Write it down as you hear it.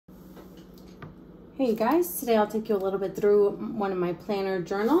Hey guys, today I'll take you a little bit through one of my planner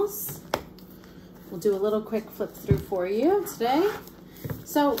journals. We'll do a little quick flip through for you today.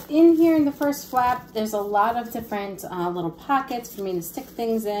 So in here in the first flap, there's a lot of different little pockets for me to stick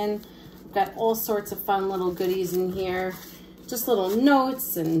things in. I've got all sorts of fun little goodies in here. Just little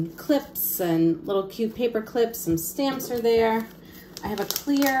notes and clips and little cute paper clips, some stamps are there. I have a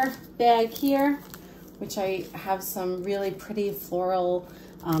clear bag here, which I have some really pretty floral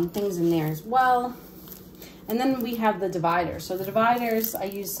things in there as well. And then we have the dividers. So the dividers, I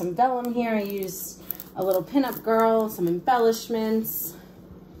use some vellum here. I use a little pinup girl, some embellishments,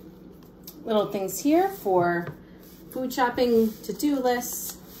 little things here for food shopping, to-do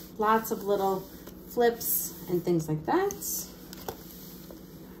lists, lots of little flips and things like that.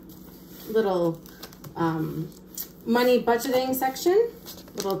 Little money budgeting section,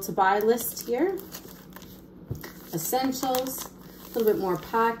 little to-buy list here. Essentials, a little bit more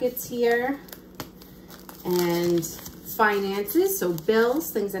pockets here. And finances, so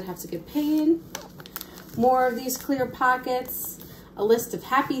bills, things that have to get paid. More of these clear pockets, a list of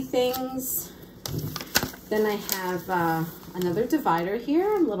happy things. Then I have another divider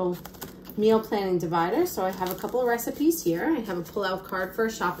here, a little meal planning divider. So I have a couple of recipes here. I have a pull-out card for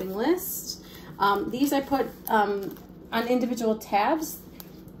a shopping list. These I put on individual tabs,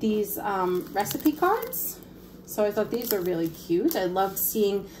 these recipe cards. So I thought these are really cute. I loved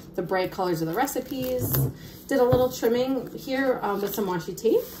seeing the bright colors of the recipes. Did a little trimming here with some washi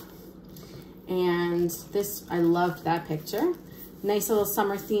tape. And this, I loved that picture. Nice little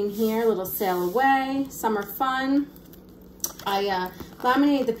summer theme here, little sail away, summer fun. I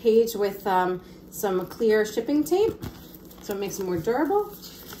laminated the page with some clear shipping tape, so it makes it more durable.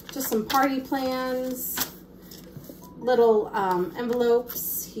 Just some party plans, little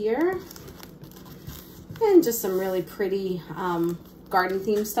envelopes here. And just some really pretty garden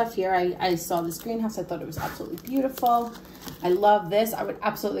themed stuff here. I saw this greenhouse. I thought it was absolutely beautiful. I love this. I would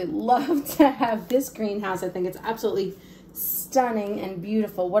absolutely love to have this greenhouse. I think it's absolutely stunning and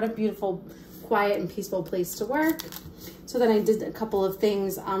beautiful. What a beautiful, quiet and peaceful place to work. So then I did a couple of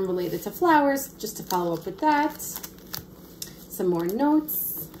things related to flowers, just to follow up with that. Some more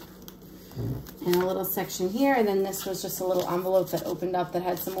notes and a little section here. And then this was just a little envelope that opened up that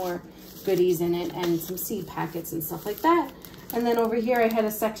had some more goodies in it and some seed packets and stuff like that. And then over here I had a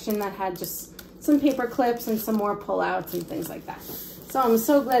section that had just some paper clips and some more pullouts and things like that. So I'm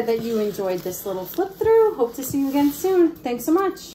so glad that you enjoyed this little flip through. Hope to see you again soon. Thanks so much.